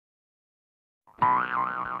How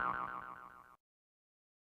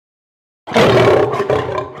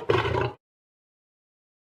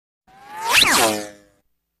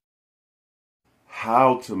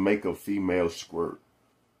to make a female squirt.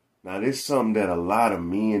 Now, this is something that a lot of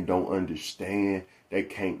men don't understand. They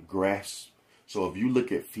can't grasp. So if you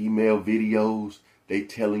look at female videos, they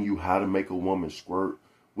telling you how to make a woman squirt,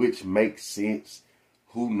 which makes sense.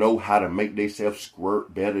 Who know how to make themselves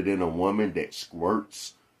squirt better than a woman that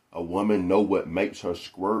squirts? A woman know what makes her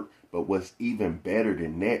squirt, but what's even better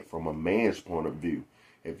than that from a man's point of view.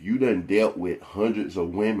 If you done dealt with hundreds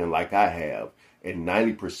of women like I have, and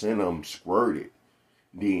 90% of them squirted,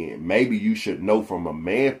 then maybe you should know from a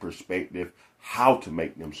man perspective how to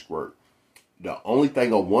make them squirt. The only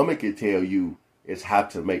thing a woman can tell you is how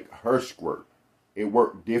to make her squirt. It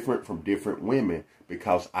worked different from different women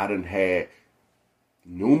because I done had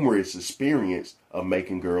numerous experience of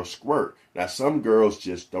making girls squirt. Now, some girls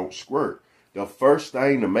just don't squirt. The first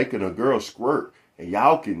thing to making a girl squirt, and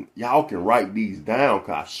y'all can write these down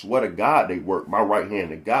because I swear to God they work. My right hand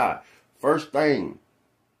to God. First thing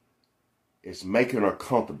is making her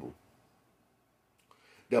comfortable.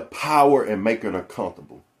 The power in making her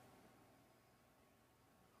comfortable.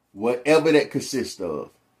 Whatever that consists of.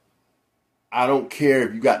 I don't care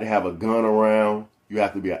if you got to have a gun around. You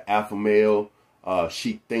have to be an alpha male.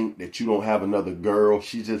 She think that you don't have another girl.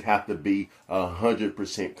 She just have to be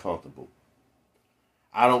 100% comfortable.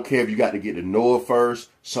 I don't care if you got to get to know her first.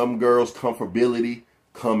 Some girls' comfortability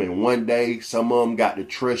come in one day. Some of them got to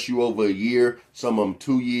trust you over a year. Some of them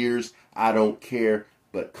 2 years. I don't care,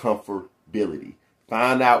 but comfortability.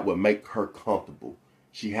 Find out what make her comfortable.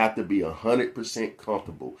 She have to be 100%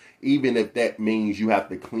 comfortable. Even if that means you have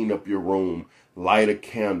to clean up your room, light a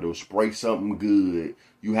candle, spray something good.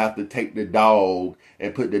 You have to take the dog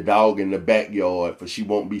and put the dog in the backyard for she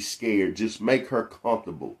won't be scared. Just make her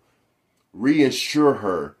comfortable. Reassure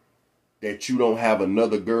her that you don't have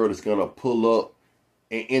another girl that's going to pull up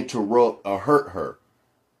and interrupt or hurt her.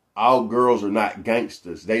 All girls are not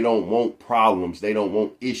gangsters. They don't want problems. They don't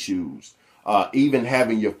want issues. Even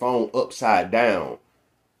having your phone upside down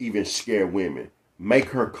even scare women. Make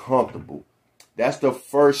her comfortable. That's the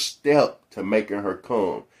first step to making her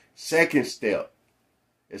come. Second step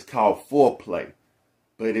is called foreplay,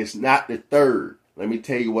 but it's not the third. Let me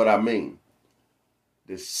tell you what I mean.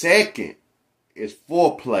 The second is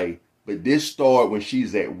foreplay, but this start when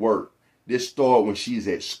she's at work. This start when she's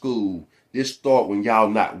at school. This start when y'all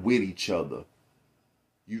not with each other.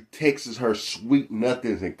 You texts her sweet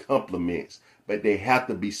nothings and compliments, but they have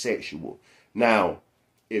to be sexual. Now,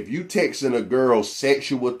 if you texting a girl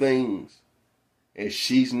sexual things and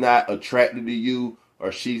she's not attracted to you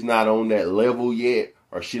or she's not on that level yet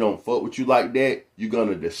or she don't fuck with you like that, you're going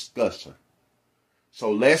to discuss her.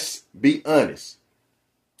 So let's be honest.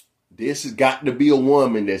 This has got to be a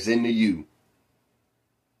woman that's into you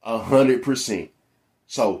 100%.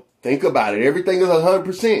 So think about it. Everything is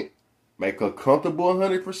 100%. Make her comfortable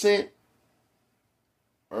 100%.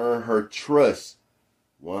 Earn her trust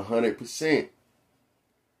 100%.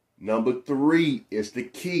 Number 3 is the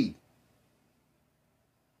key.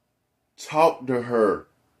 Talk to her.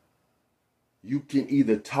 You can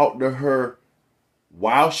either talk to her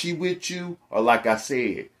while she with you, or like I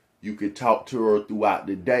said, you can talk to her throughout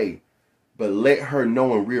the day. But let her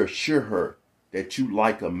know and reassure her that you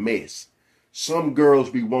like a mess. Some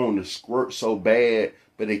girls be wanting to squirt so bad,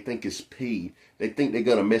 but they think it's pee. They think they're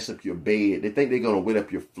going to mess up your bed. They think they're going to wet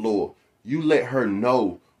up your floor. You let her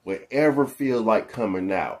know whatever feels like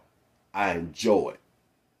coming out, I enjoy it.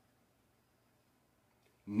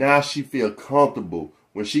 Now she feel comfortable.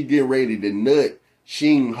 When she get ready to nut, she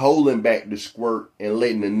ain't holding back the squirt and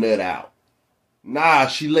letting the nut out. Nah,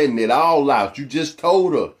 she letting it all out. You just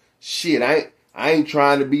told her, shit, I ain't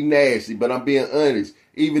trying to be nasty, but I'm being honest.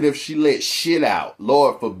 Even if she let shit out,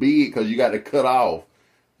 Lord forbid, because you got to cut off.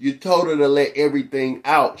 You told her to let everything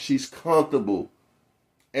out. She's comfortable.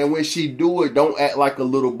 And when she do it, don't act like a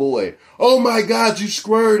little boy. Oh my God, you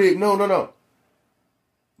squirted. No.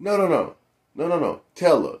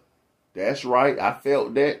 Tell her. That's right. I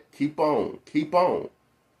felt that. Keep on. All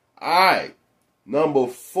right. Number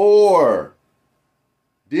 4.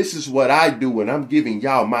 This is what I do, and I'm giving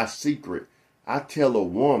y'all my secret. I tell a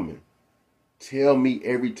woman, tell me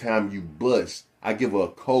every time you bust. I give her a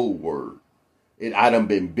code word. I done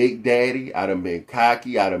been Big Daddy. I done been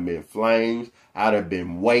cocky. I done been flames. I done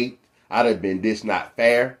been weight. I done been this not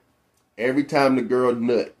fair. Every time the girl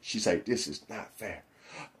nut, she say, this is not fair.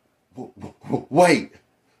 Wait.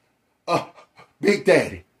 Big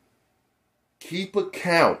Daddy. Keep a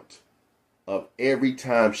count of every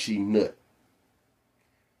time she nut.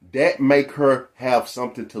 That make her have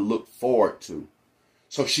something to look forward to.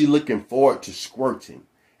 So she looking forward to squirting.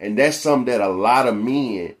 And that's something that a lot of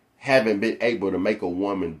men haven't been able to make a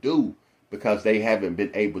woman do because they haven't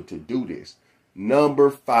been able to do this. Number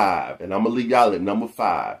 5, and I'm going to leave y'all at number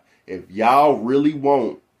 5. If y'all really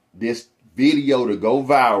want this video to go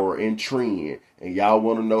viral and trend, and y'all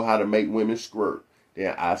want to know how to make women squirt,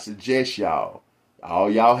 then I suggest y'all, all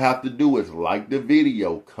y'all have to do is like the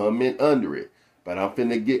video, comment under it. But I'm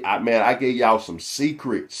finna get, I gave y'all some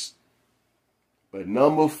secrets. But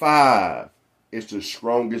number 5 is the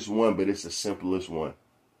strongest one, but it's the simplest one.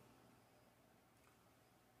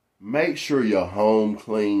 Make sure your home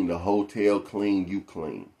clean, the hotel clean, you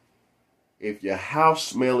clean. If your house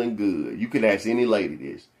smelling good, you can ask any lady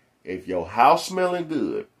this. If your house smelling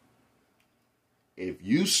good, if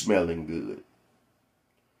you smelling good,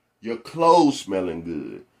 your clothes smelling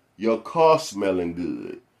good, your car smelling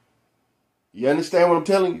good. You understand what I'm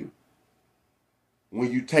telling you?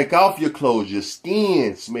 When you take off your clothes, your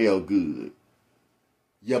skin smell good.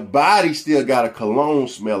 Your body still got a cologne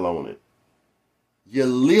smell on it. Your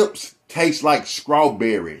lips taste like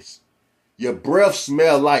strawberries. Your breath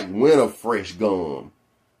smell like winter fresh gum.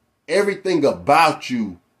 Everything about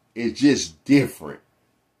you is just different.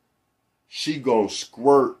 She gonna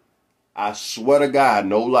squirt. I swear to God,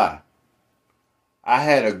 no lie. I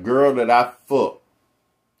had a girl that I fucked.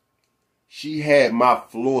 She had my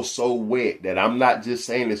floor so wet that I'm not just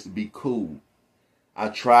saying this to be cool. I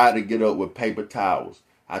tried to get up with paper towels.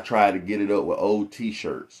 I tried to get it up with old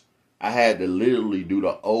t-shirts. I had to literally do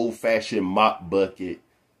the old-fashioned mop bucket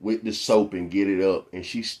with the soap and get it up. And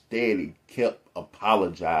she steady kept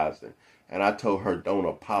apologizing. And I told her, don't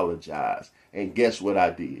apologize. And guess what I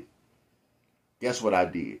did? Guess what I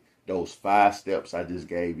did? Those 5 steps I just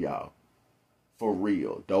gave y'all. For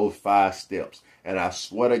real, those 5 steps. And I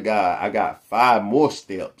swear to God, I got 5 more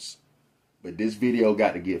steps. But this video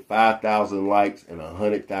got to get 5,000 likes and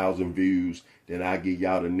 100,000 views. Then I give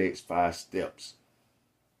y'all the next 5 steps.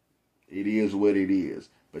 It is what it is.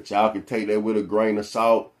 But y'all can take that with a grain of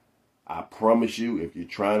salt. I promise you, if you're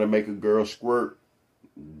trying to make a girl squirt,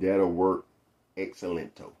 that'll work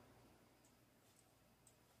excellento.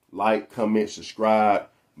 Like, comment, subscribe,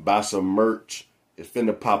 buy some merch. It's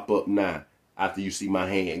finna pop up now after you see my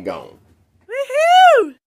hand gone.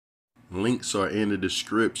 Woohoo! Links are in the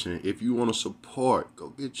description. If you want to support, go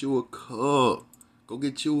get you a cup. Go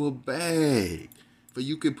get you a bag. For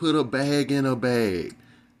you can put a bag in a bag.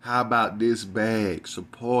 How about this bag?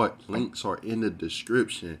 Support. Links are in the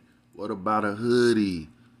description. What about a hoodie?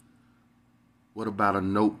 What about a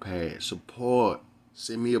notepad? Support.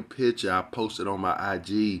 Send me a picture. I post it on my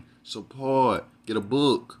IG. Support. Get a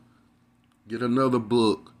book. Get another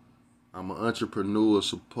book. I'm an entrepreneur.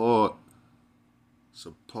 Support.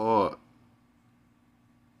 Support.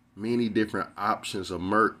 Many different options of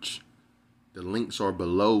merch. The links are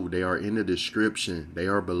below. They are in the description. They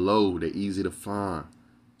are below. They're easy to find.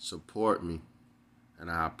 Support me. And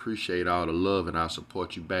I appreciate all the love and I'll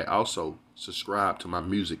support you back. Also, subscribe to my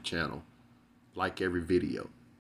music channel. Like every video.